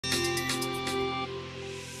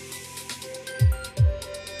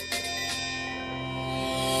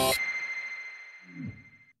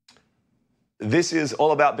This is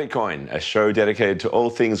All About Bitcoin, a show dedicated to all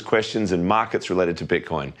things questions and markets related to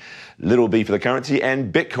Bitcoin. Little b for the currency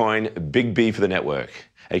and Bitcoin, big B for the network.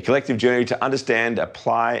 A collective journey to understand,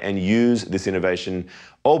 apply and use this innovation,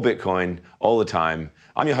 all Bitcoin, all the time.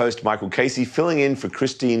 I'm your host, Michael Casey, filling in for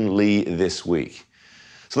Christine Lee this week.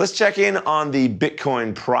 So let's check in on the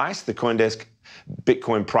Bitcoin price. The CoinDesk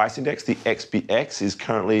Bitcoin price index, the XBX, is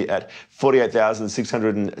currently at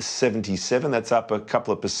 48,677. That's up a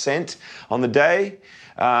couple of percent on the day.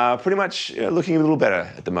 Pretty much looking a little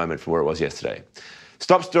better at the moment from where it was yesterday.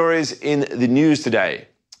 Top stories in the news today.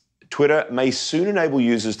 Twitter may soon enable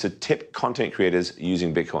users to tip content creators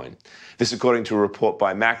using Bitcoin. This according to a report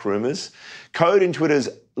by MacRumors. Code in Twitter's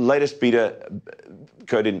latest beta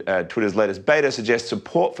suggests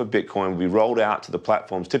support for Bitcoin will be rolled out to the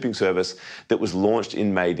platform's tipping service that was launched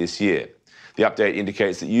in May this year. The update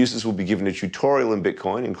indicates that users will be given a tutorial in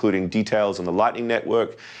Bitcoin, including details on the Lightning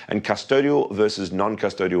Network and custodial versus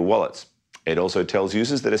non-custodial wallets. It also tells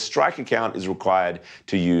users that a Strike account is required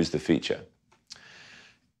to use the feature.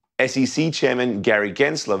 SEC Chairman Gary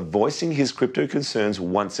Gensler voicing his crypto concerns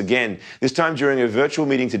once again, this time during a virtual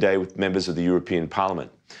meeting today with members of the European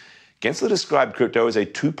Parliament. Gensler described crypto as a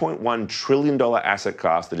 $2.1 trillion asset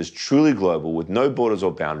class that is truly global with no borders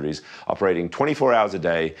or boundaries, operating 24 hours a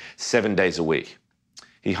day, 7 days a week.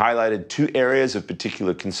 He highlighted two areas of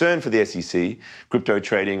particular concern for the SEC, crypto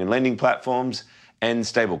trading and lending platforms and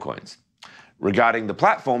stablecoins. Regarding the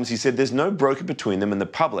platforms, he said there's no broker between them and the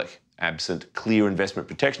public. Absent clear investment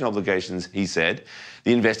protection obligations, he said,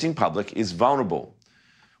 the investing public is vulnerable.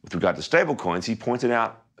 With regard to stablecoins, he pointed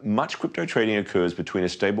out much crypto trading occurs between a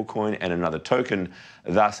stablecoin and another token.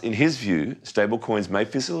 Thus, in his view, stablecoins may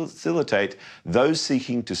facilitate those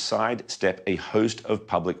seeking to sidestep a host of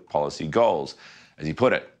public policy goals, as he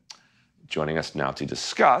put it. Joining us now to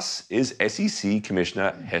discuss is SEC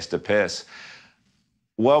Commissioner Hester Peirce.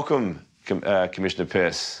 Welcome, Commissioner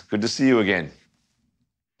Peirce. Good to see you again.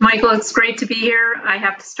 Michael, it's great to be here. I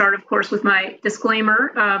have to start, of course, with my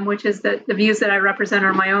disclaimer, which is that the views that I represent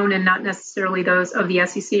are my own and not necessarily those of the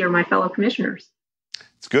SEC or my fellow commissioners.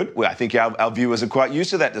 It's good. Well, I think our viewers are quite used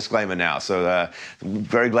to that disclaimer now, so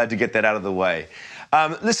very glad to get that out of the way.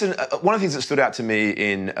 Listen, one of the things that stood out to me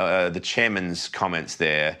in the chairman's comments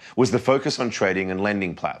there was the focus on trading and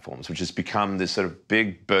lending platforms, which has become this sort of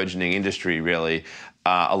big burgeoning industry, really,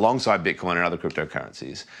 alongside Bitcoin and other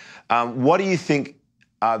cryptocurrencies. What do you think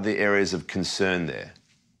are the areas of concern there?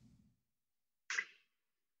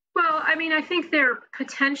 Well, I mean, I think there are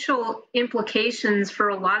potential implications for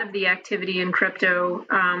a lot of the activity in crypto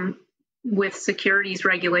with securities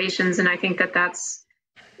regulations, and I think that that's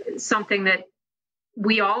something that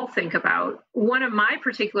we all think about. One of my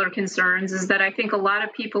particular concerns is that I think a lot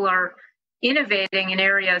of people are innovating in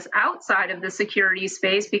areas outside of the security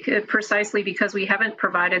space precisely because we haven't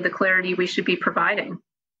provided the clarity we should be providing.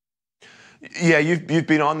 Yeah, you've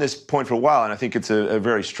been on this point for a while, and I think it's a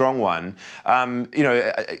very strong one.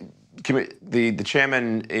 The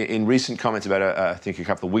chairman, in recent comments about, I think a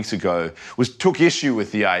couple of weeks ago, took issue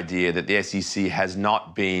with the idea that the SEC has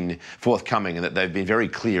not been forthcoming and that they've been very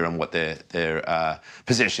clear on what their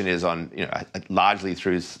position is on, largely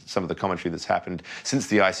through some of the commentary that's happened since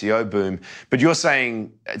the ICO boom. But you're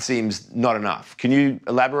saying it seems not enough. Can you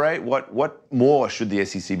elaborate? What more should the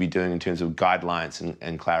SEC be doing in terms of guidelines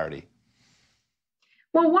and clarity?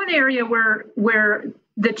 Well, one area where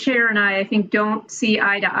the chair and I think, don't see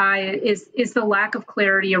eye to eye is the lack of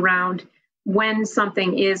clarity around when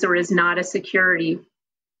something is or is not a security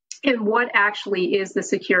and what actually is the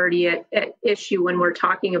security at issue when we're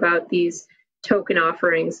talking about these token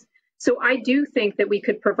offerings. So I do think that we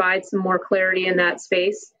could provide some more clarity in that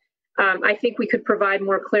space. I think we could provide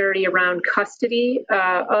more clarity around custody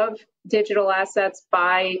of digital assets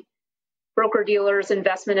by broker-dealers,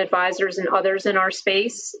 investment advisors, and others in our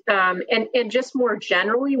space. And just more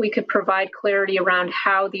generally, we could provide clarity around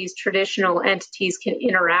how these traditional entities can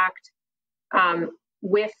interact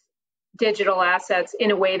with digital assets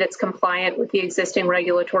in a way that's compliant with the existing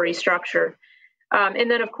regulatory structure. And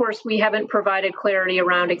then, of course, we haven't provided clarity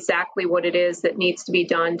around exactly what it is that needs to be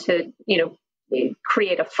done to,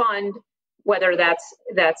 create a fund, whether that's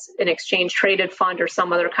an exchange-traded fund or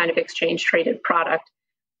some other kind of exchange-traded product.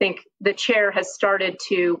 I think the chair has started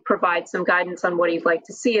to provide some guidance on what he'd like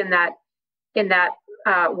to see in that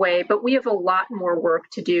way, but we have a lot more work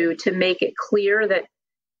to do to make it clear that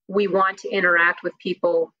we want to interact with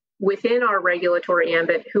people within our regulatory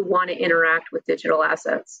ambit who want to interact with digital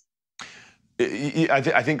assets.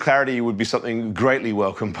 I think clarity would be something greatly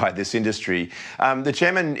welcomed by this industry. The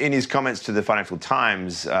chairman, in his comments to the Financial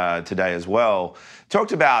Times today as well,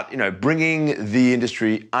 talked about bringing the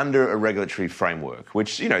industry under a regulatory framework,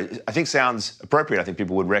 which I think sounds appropriate. I think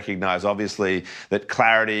people would recognise, obviously, that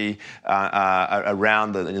clarity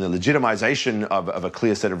around the legitimization of a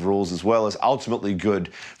clear set of rules as well is ultimately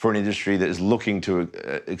good for an industry that is looking to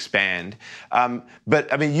expand.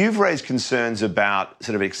 But I mean, you've raised concerns about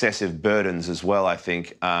sort of excessive burdens as well, I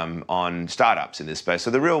think, on startups in this space. So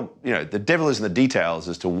the real, the devil is in the details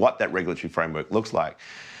as to what that regulatory framework looks like.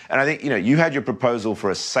 And I think, you had your proposal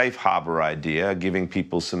for a safe harbour idea, giving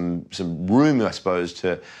people some room, I suppose,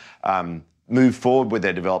 to move forward with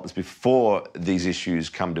their developments before these issues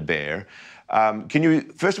come to bear. Can you,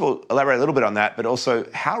 first of all, elaborate a little bit on that, but also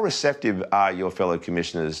how receptive are your fellow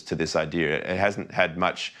commissioners to this idea? It hasn't had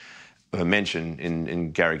much of a mention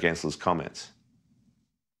in Gary Gensler's comments.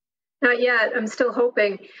 Not yet. I'm still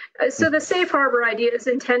hoping. So the safe harbor idea is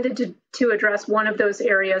intended to address one of those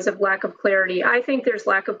areas of lack of clarity. I think there's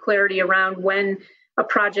lack of clarity around when a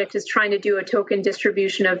project is trying to do a token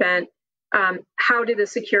distribution event. How do the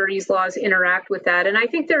securities laws interact with that? And I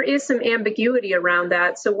think there is some ambiguity around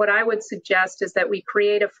that. So what I would suggest is that we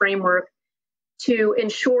create a framework to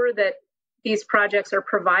ensure that these projects are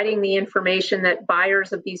providing the information that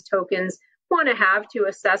buyers of these tokens want to have to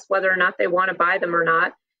assess whether or not they want to buy them or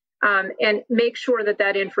not. And make sure that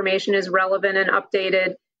that information is relevant and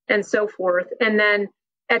updated and so forth. And then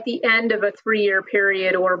at the end of a 3-year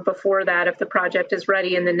period or before that, if the project is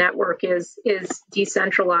ready and the network is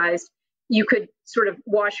decentralized, you could sort of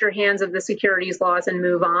wash your hands of the securities laws and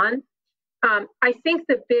move on. I think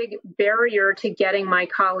the big barrier to getting my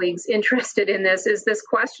colleagues interested in this is this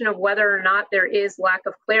question of whether or not there is lack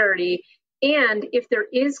of clarity. And if there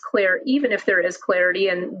is even if there is clarity,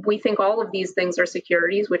 and we think all of these things are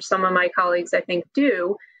securities, which some of my colleagues I think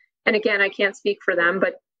do, and again, I can't speak for them,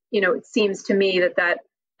 but it seems to me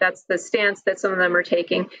that's the stance that some of them are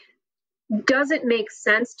taking. Does it make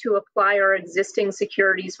sense to apply our existing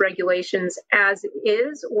securities regulations as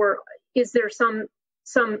is, or is there some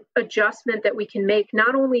adjustment that we can make,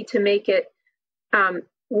 not only to make it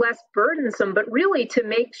less burdensome, but really to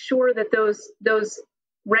make sure that those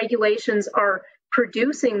regulations are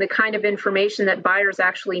producing the kind of information that buyers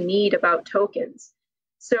actually need about tokens?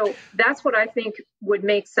 So that's what I think would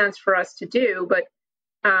make sense for us to do. But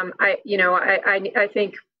I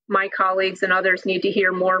think my colleagues and others need to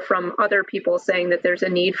hear more from other people saying that there's a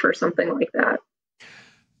need for something like that.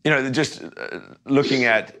 Just looking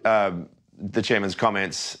at the chairman's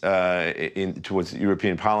comments towards the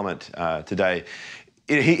European Parliament today,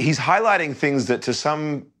 he's highlighting things that to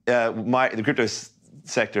some the crypto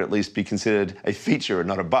sector at least be considered a feature and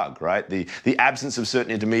not a bug, right? The absence of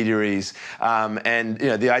certain intermediaries and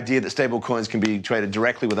the idea that stable coins can be traded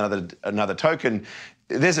directly with another token.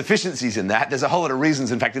 There's efficiencies in that. There's a whole lot of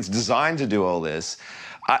reasons. In fact, it's designed to do all this.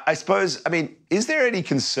 I suppose, is there any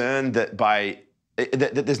concern that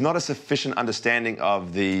that there's not a sufficient understanding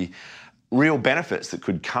of the real benefits that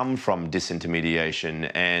could come from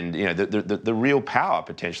disintermediation and the real power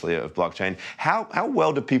potentially of blockchain? How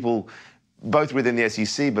well do people, both within the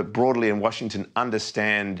SEC but broadly in Washington,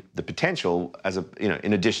 understand the potential as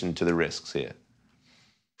in addition to the risks here?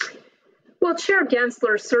 Well, Chair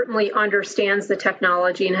Gensler certainly understands the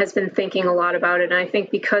technology and has been thinking a lot about it. And I think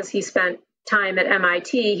because he spent time at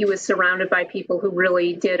MIT, he was surrounded by people who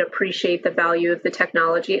really did appreciate the value of the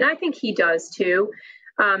technology. And I think he does too.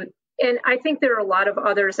 And I think there are a lot of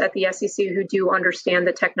others at the SEC who do understand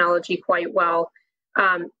the technology quite well.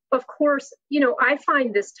 Of course, I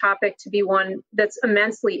find this topic to be one that's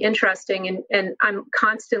immensely interesting, and I'm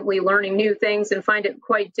constantly learning new things and find it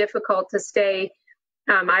quite difficult to stay,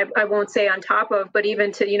 I won't say on top of, but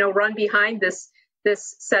even to, run behind this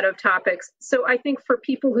set of topics. So I think for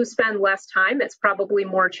people who spend less time, it's probably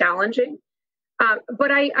more challenging.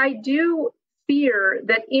 But I do fear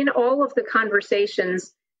that in all of the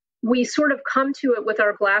conversations, we sort of come to it with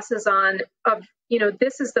our glasses on of,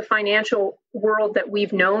 this is the financial world that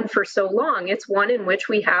we've known for so long. It's one in which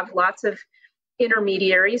we have lots of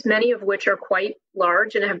intermediaries, many of which are quite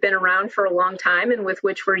large and have been around for a long time and with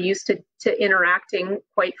which we're used to interacting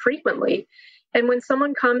quite frequently. And when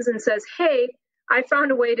someone comes and says, hey, I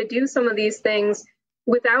found a way to do some of these things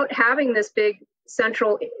without having this big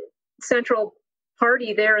central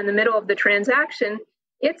party there in the middle of the transaction,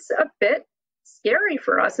 it's a bit scary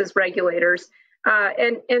for us as regulators.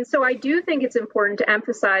 And so I do think it's important to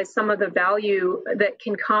emphasize some of the value that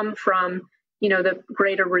can come from, the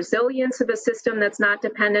greater resilience of a system that's not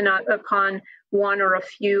dependent upon one or a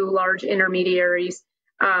few large intermediaries.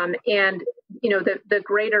 and the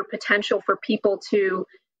greater potential for people to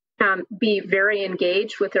be very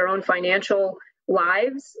engaged with their own financial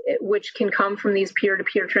lives, which can come from these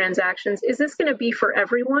peer-to-peer transactions. Is this going to be for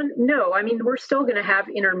everyone? No. I mean, we're still going to have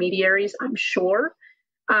intermediaries, I'm sure.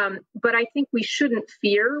 But I think we shouldn't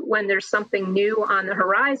fear when there's something new on the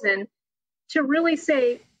horizon to really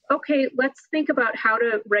say, okay, let's think about how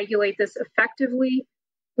to regulate this effectively.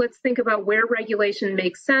 Let's think about where regulation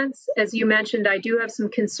makes sense. As you mentioned, I do have some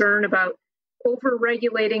concern about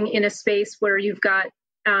over-regulating in a space where you've got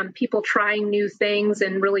people trying new things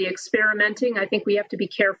and really experimenting. I think we have to be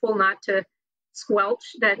careful not to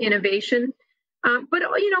squelch that innovation. But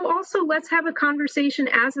also let's have a conversation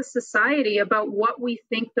as a society about what we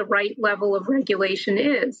think the right level of regulation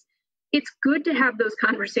is. It's good to have those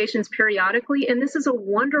conversations periodically, and this is a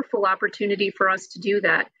wonderful opportunity for us to do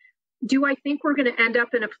that. Do I think we're going to end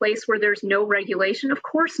up in a place where there's no regulation? Of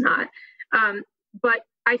course not. But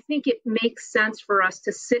I think it makes sense for us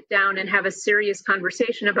to sit down and have a serious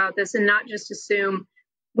conversation about this and not just assume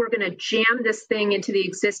we're going to jam this thing into the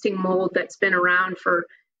existing mold that's been around for,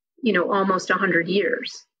 almost 100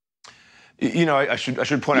 years. I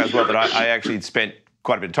should point out as well that I actually spent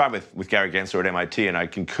quite a bit of time with Gary Gensler at MIT, and I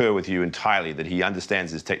concur with you entirely that he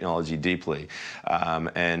understands this technology deeply,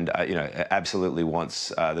 and absolutely wants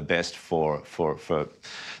the best for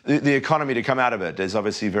the economy to come out of it. There's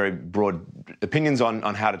obviously very broad opinions on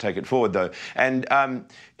how to take it forward, though, and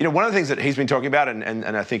one of the things that he's been talking about,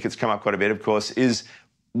 and I think it's come up quite a bit, of course, is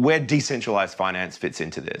where decentralized finance fits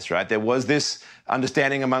into this, right? There was this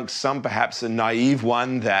understanding amongst some, perhaps a naive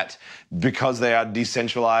one, that because they are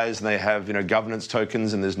decentralized and they have, governance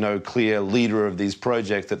tokens and there's no clear leader of these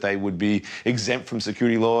projects, that they would be exempt from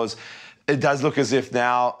security laws. It does look as if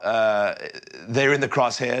now they're in the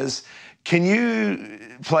crosshairs. Can you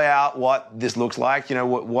play out what this looks like?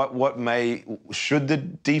 Should the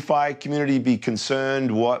DeFi community be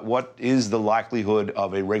concerned? What is the likelihood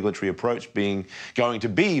of a regulatory approach going to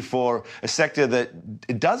be for a sector that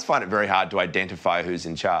it does find it very hard to identify who's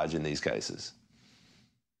in charge in these cases?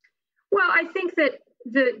 Well, I think that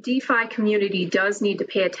the DeFi community does need to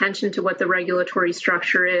pay attention to what the regulatory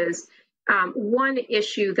structure is. One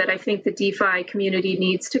issue that I think the DeFi community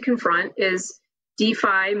needs to confront is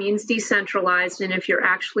DeFi means decentralized, and if you're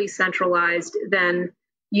actually centralized, then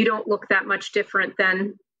you don't look that much different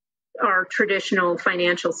than our traditional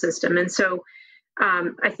financial system. And so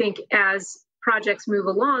I think as projects move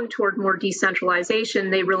along toward more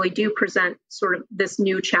decentralization, they really do present sort of this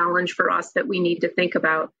new challenge for us that we need to think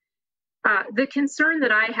about. The concern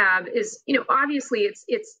that I have is, obviously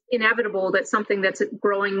it's inevitable that something that's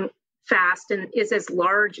growing fast and is as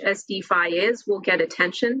large as DeFi is will get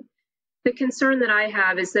attention. The concern that I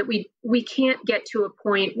have is that we can't get to a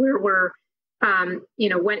point where we're,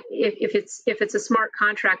 if it's a smart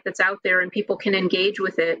contract that's out there and people can engage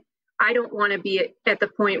with it, I don't want to be at the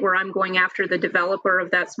point where I'm going after the developer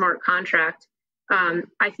of that smart contract.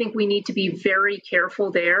 I think we need to be very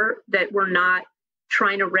careful there that we're not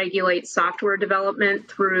trying to regulate software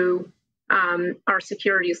development through our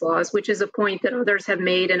securities laws, which is a point that others have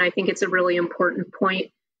made, and I think it's a really important point.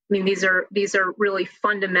 I mean, these are really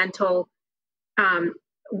fundamental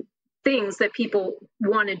things that people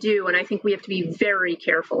want to do, and I think we have to be very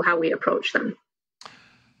careful how we approach them.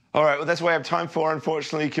 All right, well, that's what we have time for,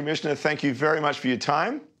 unfortunately. Commissioner, thank you very much for your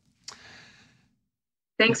time.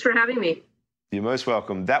 Thanks for having me. You're most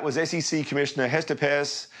welcome. That was SEC Commissioner Hester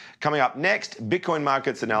Peirce. Coming up next, Bitcoin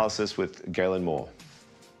markets analysis with Galen Moore.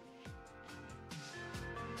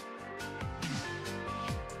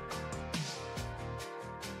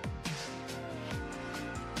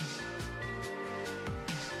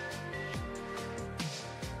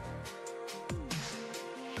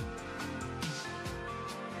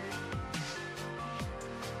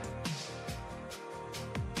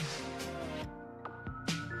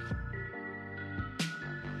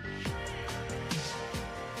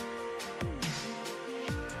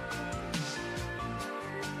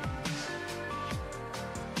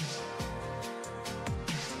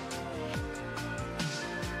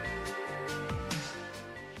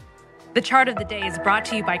 The chart of the day is brought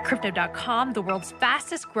to you by Crypto.com, the world's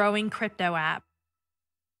fastest growing crypto app.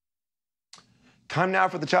 Time now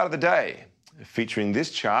for the chart of the day, featuring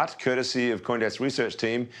this chart, courtesy of CoinDesk research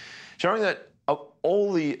team, showing that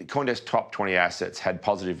all the CoinDesk top 20 assets had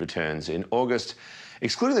positive returns in August,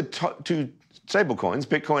 excluding the top two stablecoins.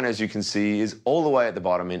 Bitcoin, as you can see, is all the way at the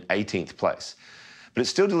bottom in 18th place, but it's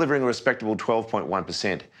still delivering a respectable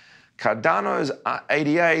 12.1%. Cardano's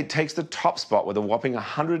ADA takes the top spot with a whopping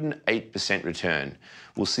 108% return.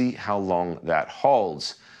 We'll see how long that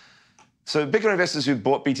holds. So Bitcoin investors who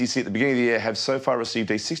bought BTC at the beginning of the year have so far received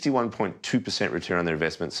a 61.2% return on their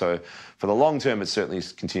investment. So for the long term, it's certainly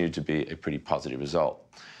continued to be a pretty positive result.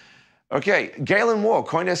 Okay, Galen Moore,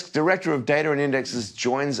 CoinDesk Director of Data and Indexes,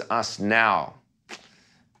 joins us now.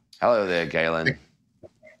 Hello there, Galen.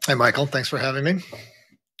 Hey, Michael. Thanks for having me.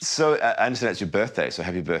 So I understand it's your birthday, so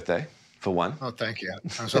happy birthday. For one. Oh, thank you.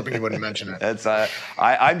 I was hoping you wouldn't mention it. That's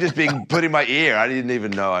I'm just being put in my ear. I didn't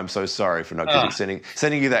even know. I'm so sorry for not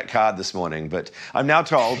sending you that card this morning. But I'm now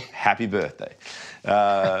told, happy birthday.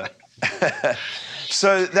 So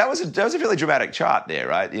that was a fairly dramatic chart there,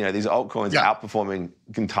 right? You know, these altcoins outperforming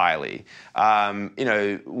entirely. You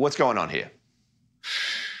know, what's going on here?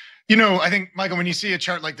 You know, I think, Michael, when you see a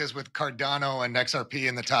chart like this with Cardano and XRP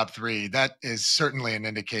in the top three, that is certainly an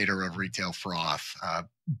indicator of retail froth.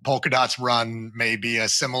 Polkadot's run may be a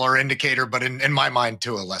similar indicator, but in my mind,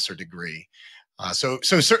 to a lesser degree. So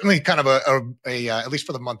certainly kind of at least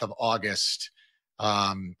for the month of August,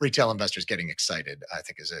 retail investors getting excited, I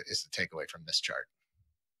think is the takeaway from this chart.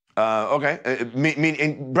 Okay.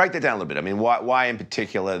 Break that down a little bit. I mean, why in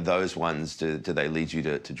particular those ones do they lead you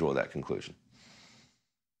to draw that conclusion?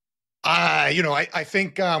 You know, I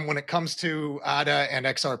think when it comes to ADA and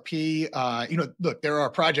XRP, you know, look, there are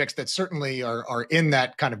projects that certainly are in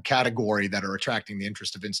that kind of category that are attracting the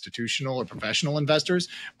interest of institutional or professional investors.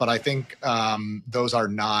 But I think those are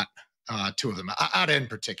not two of them. ADA in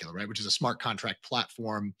particular, right, which is a smart contract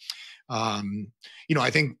platform. You know, I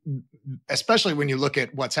think especially when you look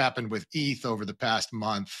at what's happened with ETH over the past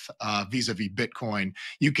month vis-a-vis Bitcoin,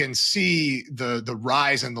 you can see the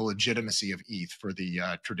rise in the legitimacy of ETH for the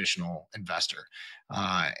traditional investor. You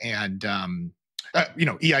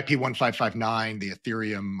know, EIP 1559, the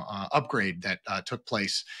Ethereum upgrade that took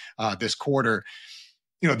place this quarter,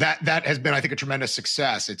 you know, that has been, I think, a tremendous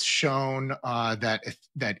success. It's shown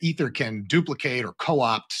that Ether can duplicate or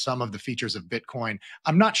co-opt some of the features of Bitcoin.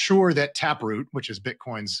 I'm not sure that Taproot, which is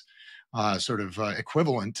Bitcoin's sort of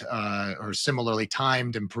equivalent or similarly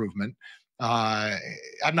timed improvement,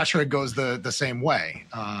 I'm not sure it goes the same way.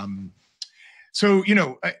 So, you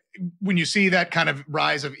know, when you see that kind of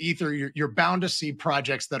rise of Ether, you're bound to see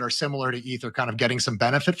projects that are similar to Ether kind of getting some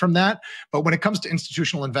benefit from that. But when it comes to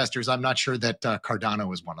institutional investors, I'm not sure that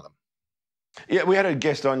Cardano is one of them. Yeah, we had a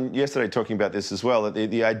guest on yesterday talking about this as well,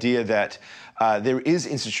 the idea that there is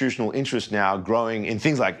institutional interest now growing in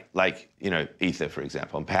things like you know, Ether, for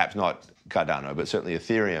example, and perhaps not Cardano, but certainly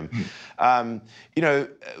Ethereum. You know,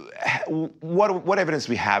 what evidence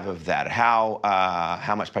do we have of that? How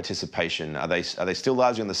much participation? Are they still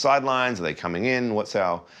largely on the sidelines? Are they coming in? What's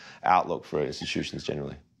our outlook for institutions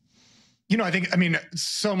generally? You know, I mean,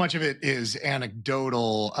 so much of it is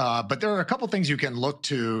anecdotal, but there are a couple things you can look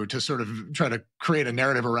to sort of try to create a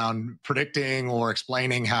narrative around predicting or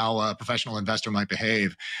explaining how a professional investor might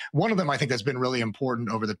behave. One of them, I think, that's been really important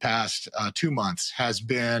over the past 2 months has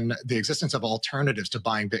been the existence of alternatives to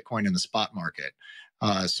buying Bitcoin in the spot market.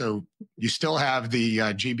 So you still have the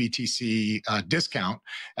GBTC discount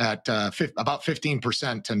at about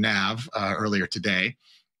 15% to NAV earlier today.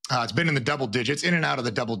 It's been in the double digits, in and out of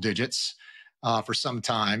the double digits for some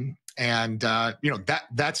time. And, you know,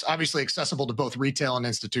 that's obviously accessible to both retail and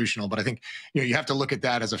institutional. But I think, you know, you have to look at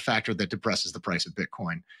that as a factor that depresses the price of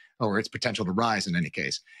Bitcoin or its potential to rise in any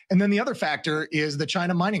case. And then the other factor is the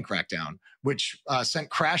China mining crackdown, which sent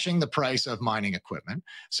crashing the price of mining equipment.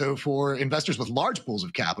 So for investors with large pools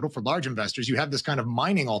of capital, for large investors, you have this kind of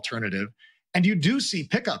mining alternative. And you do see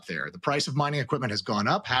pickup there. The price of mining equipment has gone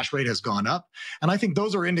up, hash rate has gone up. And I think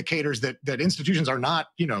those are indicators that institutions are not,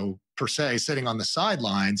 you know, per se sitting on the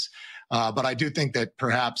sidelines. But I do think that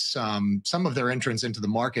perhaps some of their entrance into the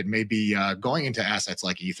market may be going into assets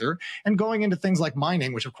like Ether and going into things like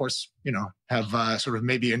mining, which of course, you know, have sort of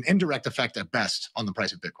maybe an indirect effect at best on the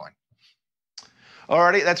price of Bitcoin.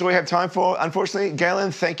 Alrighty, that's all we have time for. Unfortunately,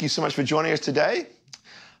 Galen, thank you so much for joining us today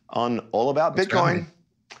on All About Bitcoin.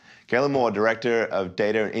 Galen Moore, Director of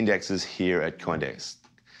Data and Indexes here at CoinDesk.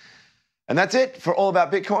 And that's it for All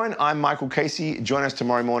About Bitcoin. I'm Michael Casey. Join us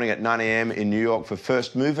tomorrow morning at 9 a.m. in New York for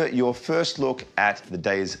First Mover, your first look at the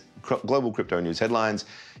day's global crypto news headlines.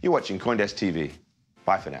 You're watching CoinDesk TV.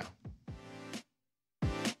 Bye for now.